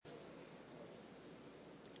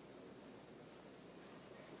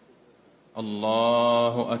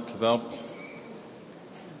الله أكبر.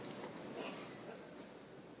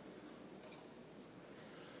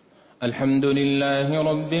 الحمد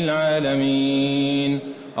لله رب العالمين،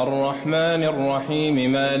 الرحمن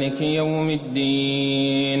الرحيم، مالك يوم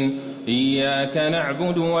الدين، إياك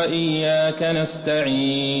نعبد وإياك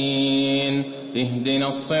نستعين، اهدنا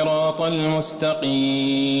الصراط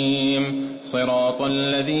المستقيم، صراط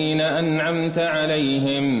الذين أنعمت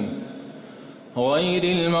عليهم غير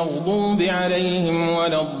المغضوب عليهم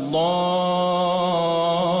ولا الضالين،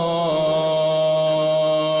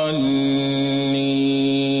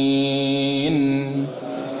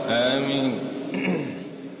 آمين.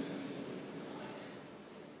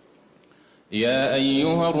 يا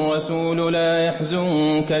أيها الرسول لا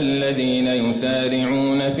يحزنك الذين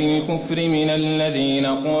يسارعون في الكفر من الذين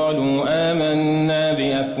قالوا آمنا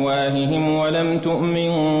بأفواههم ولم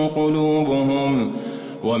تؤمن قلوبهم،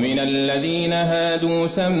 ومن الذين هادوا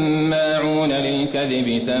سماعون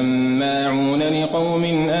للكذب سماعون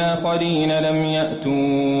لقوم آخرين لم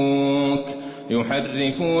يأتوك،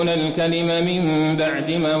 يحرفون الكلم من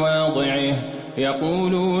بعد مواضعه،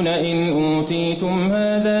 يقولون إن أوتيتم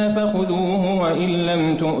هذا فخذوه وإن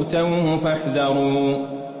لم تؤتوه فاحذروا،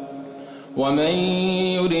 ومن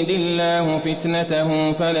يرد الله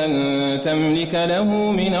فتنته فلن تملك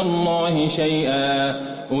له من الله شيئا،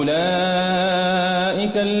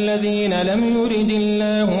 أولئك الذين لم يرد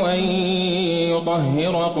الله أن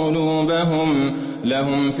يطهر قلوبهم،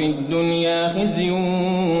 لهم في الدنيا خزي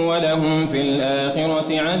ولهم في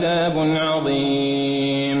الآخرة عذاب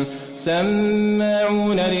عظيم،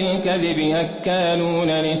 سماعون للكذب أكالون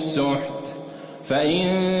للسحت، فإن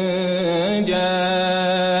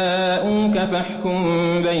جاءوك فاحكم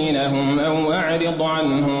بينهم أو أعرض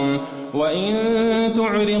عنهم، وإن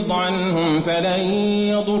تعرض عنهم فلن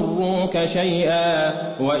يضروك شيئا،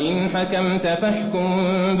 وإن حكمت فاحكم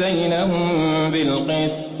بينهم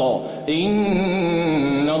بالقسط،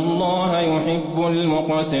 إن الله يحب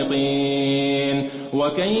المقسطين.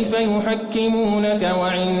 وكيف يحكمونك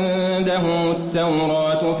وعندهم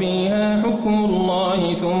التوراة فيها حكم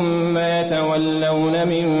الله ثم يتولون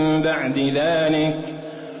من بعد ذلك،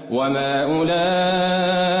 وما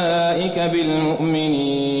أولئك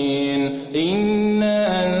بالمؤمنين.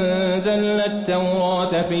 إنا أنزلنا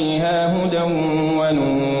التوراة فيها هدى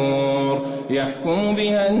ونور، يحكم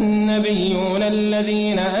بها النبيون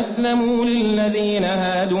الذين أسلموا للذين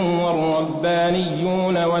هادوا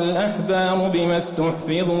والربانيون والأحبار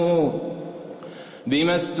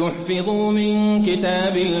بما استحفظوا من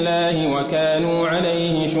كتاب الله وكانوا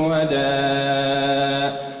عليه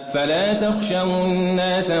شهداء، فلا تخشوا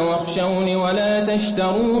الناس واخشوني ولا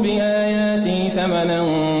تشتروا بآياتي ثمنا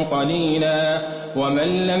قليلا،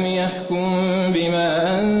 ومن لم يحكم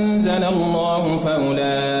بما أنزل الله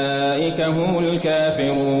فأولئك هم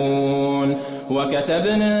الكافرون.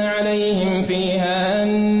 وكتبنا عليهم فيها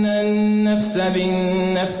أن النفس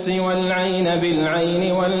بالنفس والعين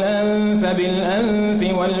بالعين والأنف بالأنف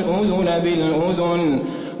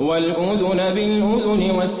والأذن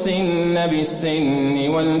بالأذن والسن بالسن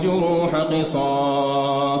والجروح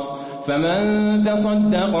قصاص، فمن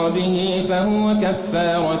تصدق به فهو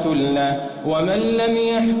كفارة له، ومن لم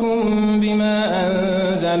يحكم بما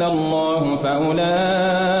أنزل الله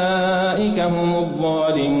فأولئك هم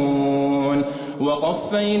الظالمون.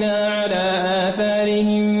 وقفينا على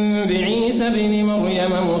آثارهم بعيسى ابن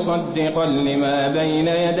مريم مصدقا لما بين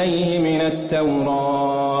يديه من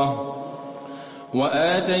التوراة،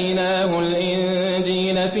 وآتيناه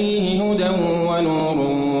الإنجيل فيه هدى ونور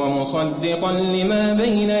ومصدقا لما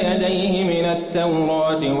بين يديه من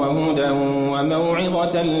التوراة وهدى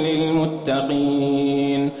وموعظة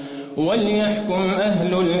للمتقين. وليحكم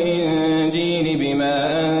أهل الإنجيل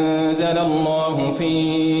بما أنزل الله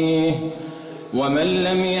فيه، ومن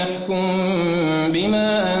لم يحكم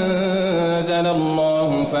بما أنزل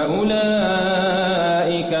الله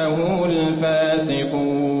فأولئك هم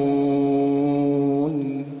الفاسقون.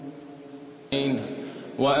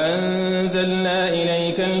 وأنزلنا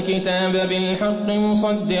إليك الكتاب بالحق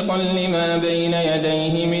مصدقا لما بين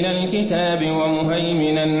يديه من الكتاب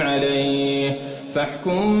ومهيمنا عليه،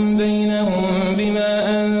 فاحكم بينهم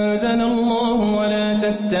بما أنزل الله ولا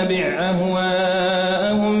تتبع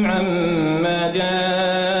أهواءهم عما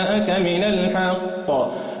جاءك من الحق،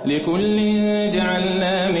 لكل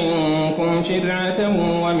جعلنا منكم شرعة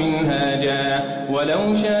ومنهاجا،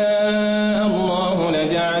 ولو شاء الله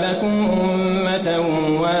لجعلكم أمة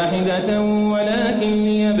واحدة ولكن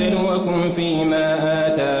ليبلوكم فيما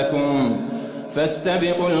آتاكم،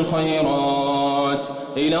 فاستبقوا الخيرات،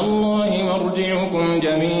 إلى الله مرجعكم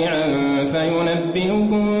جميعا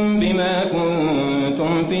فينبئكم بما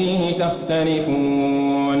كنتم فيه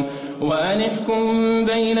تختلفون. وأن احكم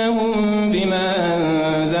بينهم بما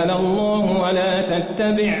أنزل الله ولا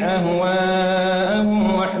تتبع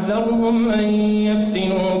أهواءهم واحذرهم أن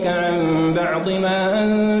يفتنوك عن بعض ما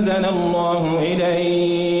أنزل الله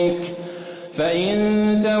إليك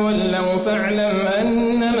فإن تولوا فاعلم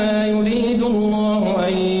أنما يريد الله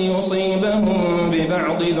أن يصيبهم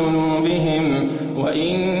ببعض ذنوبهم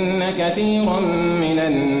وإن كثيرا من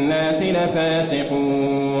الناس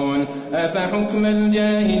لفاسقون أفحكم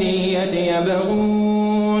الجاهلية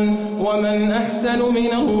يبغون ومن أحسن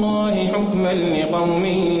من الله حكما لقوم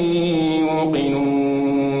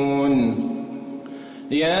يوقنون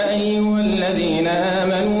يا أيها الذين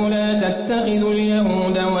آمنوا لا تتخذوا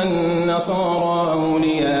اليهود والنصارى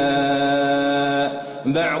أولياء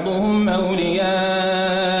بعضهم أولياء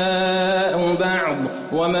بعض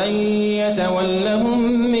ومن يتولهم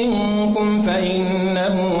منكم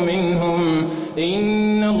فإنه منهم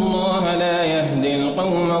إن الله لا يهدي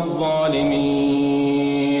القوم الظالمين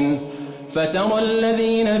فترى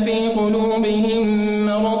الذين في قلوبهم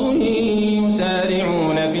مرض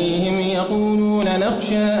يسارعون فيهم يقولون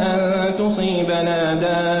نخشى أن تصيبنا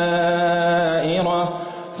دائرة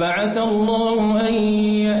فعسى الله أن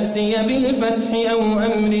يأتي بالفتح أو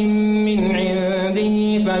أمر من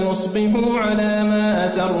عنده فيصبحوا على ما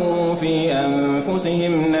أسروا في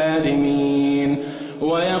أنفسهم نادمين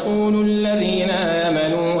ويقول الذين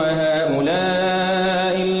آمنوا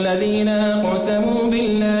أهؤلاء الذين أقسموا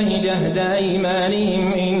بالله جهد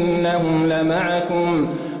أيمانهم إنهم لمعكم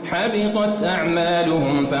حبطت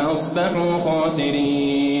أعمالهم فأصبحوا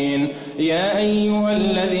خاسرين يا أيها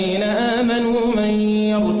الذين آمنوا من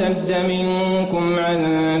يرتد منكم عن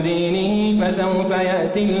دينه فسوف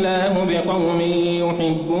يأتي الله بقوم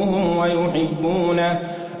يحبهم ويحبونه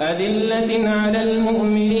أذلة على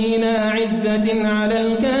المؤمنين أعزة على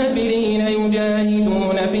الكافرين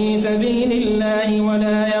يجاهدون في سبيل الله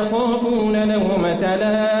ولا يخافون لومة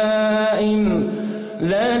لائم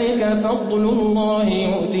ذلك فضل الله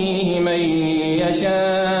يؤتيه من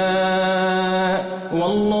يشاء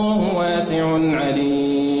والله واسع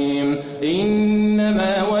عليم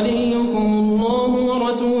إنما وليكم الله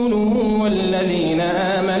ورسوله والذين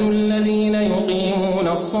آمنوا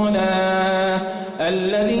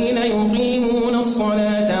الذين يقيمون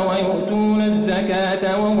الصلاة ويؤتون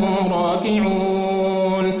الزكاة وهم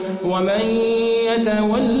راكعون ومن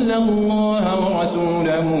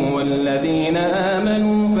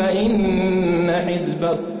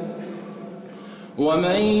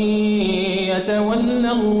يتول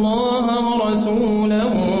الله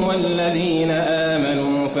ورسوله والذين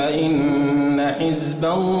آمنوا فإن حزب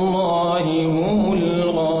الله هم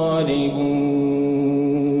الغالبون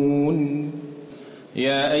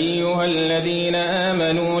يا أيها الذين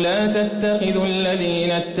آمنوا لا تتخذوا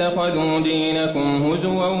الذين اتخذوا دينكم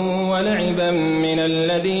هزوا ولعبا من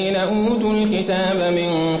الذين أوتوا الكتاب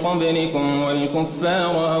من قبلكم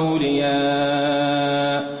والكفار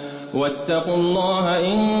أولياء واتقوا الله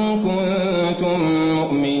إن كنتم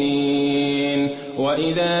مؤمنين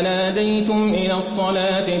وإذا ناديتم إلى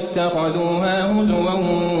الصلاة اتخذوها هزوا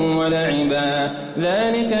ولعبا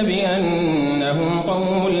ذلك بأنهم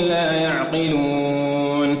قوم لا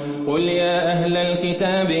يعقلون قل يا أهل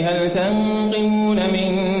الكتاب هل تنقمون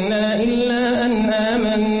منا إلا أن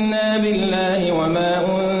آمنا بالله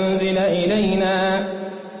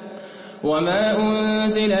وما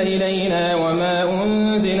أنزل إلينا وما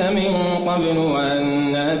أنزل من قبل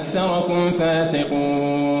وأن أكثركم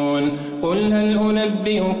فاسقون قل هل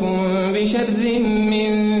أنبئكم بشر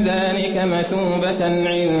من ذلك مثوبة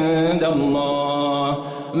عند الله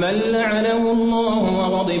من لعنه الله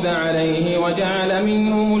وغضب عليه وجعل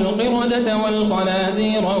منهم القردة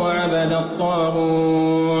والخنازير وعبد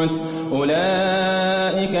الطاغوت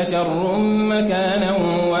أولئك شر مكانا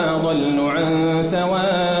وأضل عن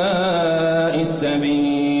سواء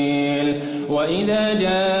السبيل وإذا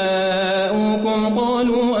جاءوكم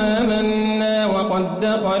قالوا آمنا وقد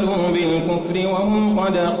دخلوا بالكفر وهم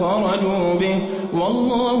قد خرجوا به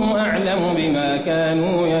والله أعلم بما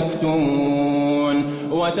كانوا يكتمون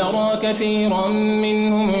وترى كثيرا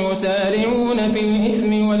منهم يسارعون في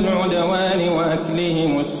الإثم والعدوان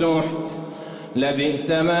وأكلهم السحت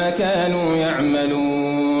لبئس ما كانوا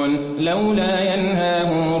يعملون لولا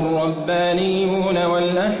ينهاهم الربانيون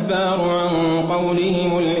والأحبار عن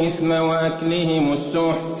قولهم الإثم وأكلهم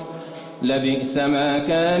السحت لبئس ما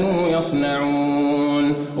كانوا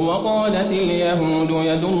يصنعون وقالت اليهود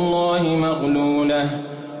يد الله مغلولة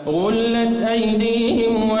غلت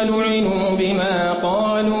أيديهم ولعنوا بما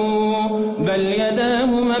قالوا بل يداه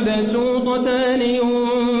مبسوطتان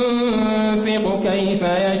ينفق كيف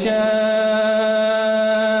يشاء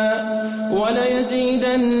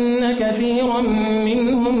وليزيدن كثيرا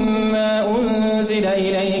منهم ما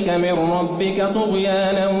ربك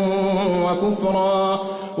طغيانا وكفرا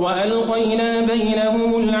وألقينا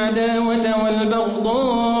بينهم العداوة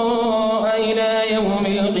والبغضاء إلى يوم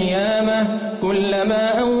القيامة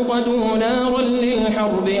كلما أوقدوا نارا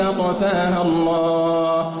للحرب أطفاها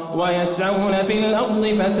الله ويسعون في الأرض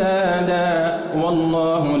فسادا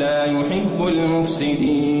والله لا يحب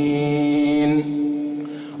المفسدين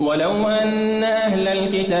ولو أن أهل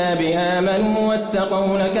الكتاب آمنوا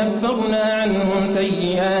واتقوا لكفرنا عنهم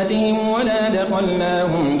سيئاتهم ولا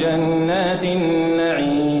دخلناهم جنات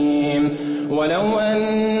النعيم ولو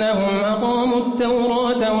أنهم أقاموا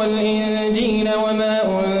التوراة والإنجيل وما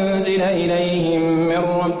أنزل إليهم من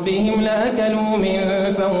ربهم لأكلوا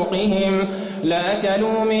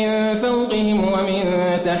من فوقهم ومن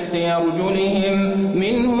تحت أرجلهم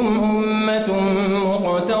منهم أمة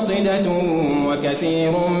مقتصدة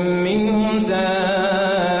وكثير منهم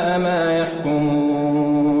ساء ما يحكمون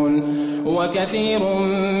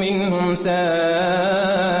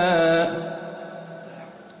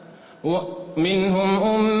منهم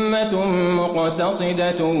أمة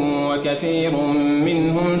مقتصدة وكثير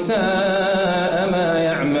منهم ساء ما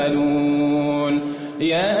يعملون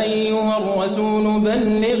يا أيها الرسول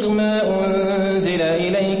بلغ ما أنزل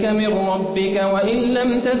إليك من ربك وإن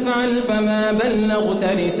لم تفعل فما بلغت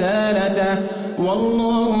رسالته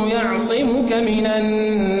والله يعصمك من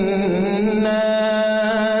الناس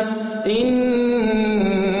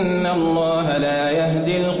إن الله لا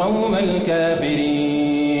يهدي القوم الكافرين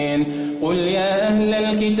قل يا أهل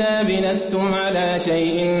الكتاب لستم على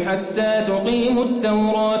شيء حتى تقيموا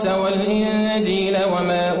التوراة والإنجيل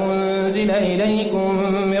وما أنزل إليكم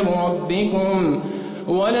من ربكم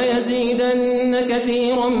وليزيدن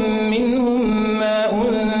كثيرا منهم ما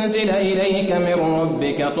أنزل إليك من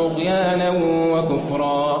ربك طغيانا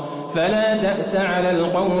وكفرا فلا تأس على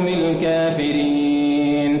القوم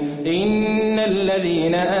الكافرين إن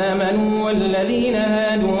الذين آمنوا والذين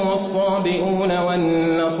هادوا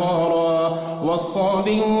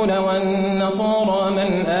والصابئون والنصارى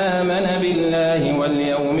من آمن بالله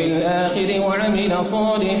واليوم الآخر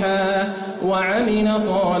وعمل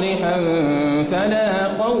صالحا فلا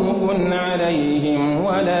خوف عليهم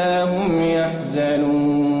ولا هم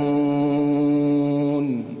يحزنون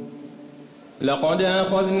لقد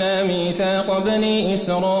أخذنا ميثاق بني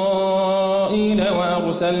إسرائيل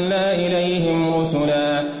وأرسلنا إليهم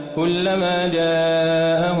رسلا كلما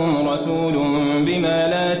جاءهم رسول بما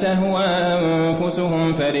لا تهوى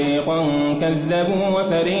أنفسهم فريقا كذبوا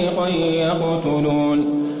وفريقا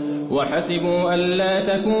يقتلون وحسبوا ألا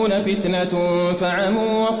تكون فتنة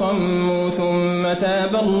فعموا وصموا ثم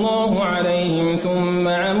تاب الله عليهم ثم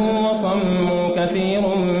عموا وصموا كثير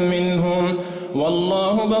منهم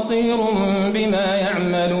والله بصير بما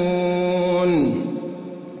يعملون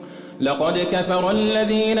لقد كفر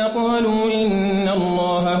الذين قالوا إن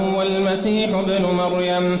الله هو المسيح ابن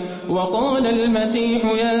مريم وقال المسيح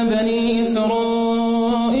يا بني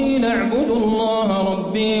إسرائيل اعبدوا الله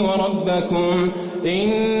ربي وربكم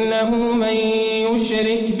إنه من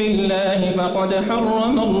يشرك بالله فقد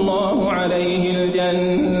حرم الله عليه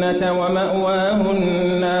الجنة ومأواه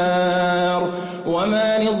النار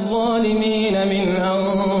وما للظالمين من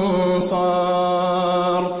أنصار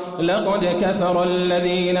لقد كفر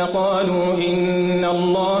الذين قالوا إن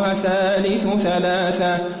الله ثالث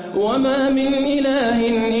ثلاثة وما من إله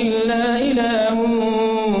إلا إله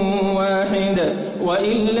واحد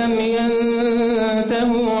وإن لم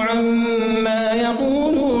ينتهوا عما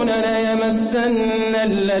يقولون ليمسن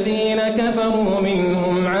الذين كفروا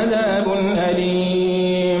منهم عذاب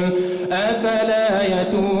أليم أفلا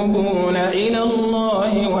يتوبون إلى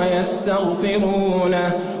الله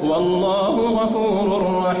ويستغفرونه والله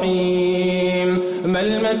غفور رحيم ما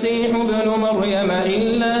المسيح ابن مريم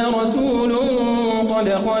إلا رسول قد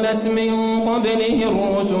خلت من قبله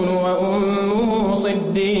الرسل وأمه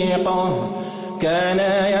صديقة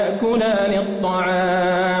كانا يأكلان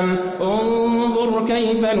الطعام انظر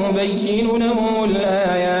كيف نبين لهم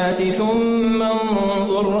الآيات ثم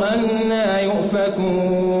انظر أنى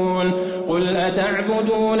يؤفكون قل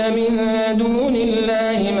أتعبدون من دون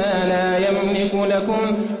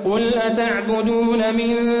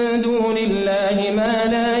الله ما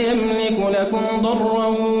لا يملك لكم ضرا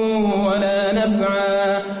ولا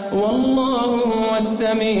نفعا والله هو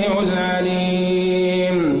السميع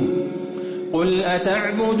العليم قل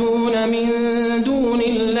أتعبدون من دون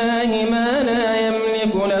الله ما لا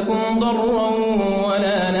يملك لكم ضرا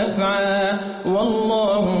ولا نفعا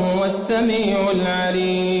والله هو السميع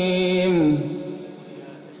العليم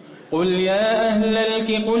قل يا أهل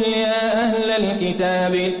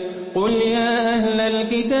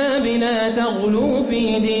الكتاب لا تغلوا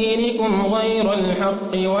في دينكم غير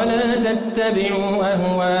الحق ولا تتبعوا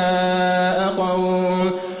أهواء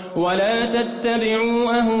قوم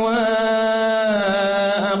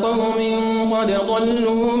قد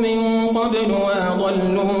ضلوا من قبل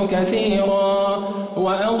وأضلوا كثيرا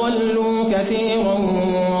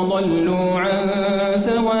وضلوا عن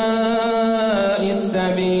سواء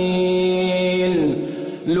السبيل.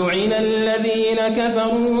 لعن الذين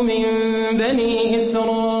كفروا من بني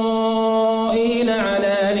إسرائيل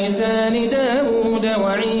على لسان داود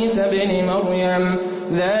وعيسى بن مريم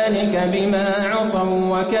ذلك بما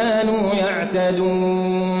عصوا وكانوا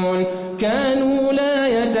يعتدون. كانوا لا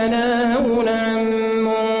يتناهون عن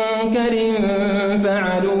منكر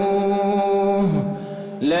فعلوه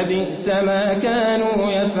لبئس ما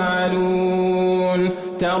كانوا يفعلون.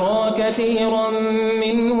 ترى كثيرا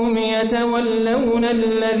منهم يتولون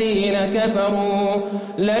الذين كفروا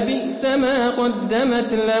لبئس ما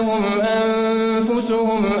قدمت لهم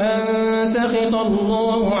أنفسهم أن سخط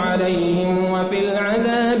الله عليهم وفي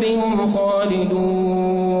العذاب هم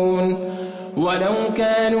خالدون. ولو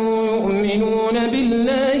كانوا يؤمنون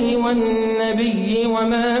بالله والنبي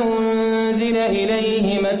وما أنزل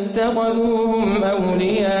إليه ما اتخذوهم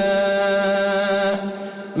أولياء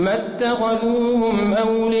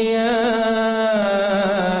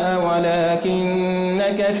ولكن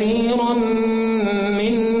كثيرا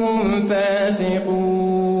منهم فاسقون.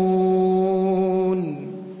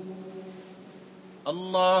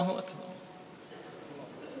 الله أكبر.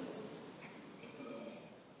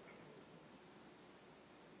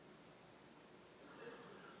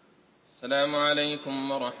 السلام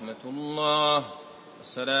عليكم ورحمة الله.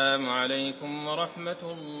 السلام عليكم ورحمة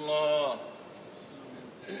الله.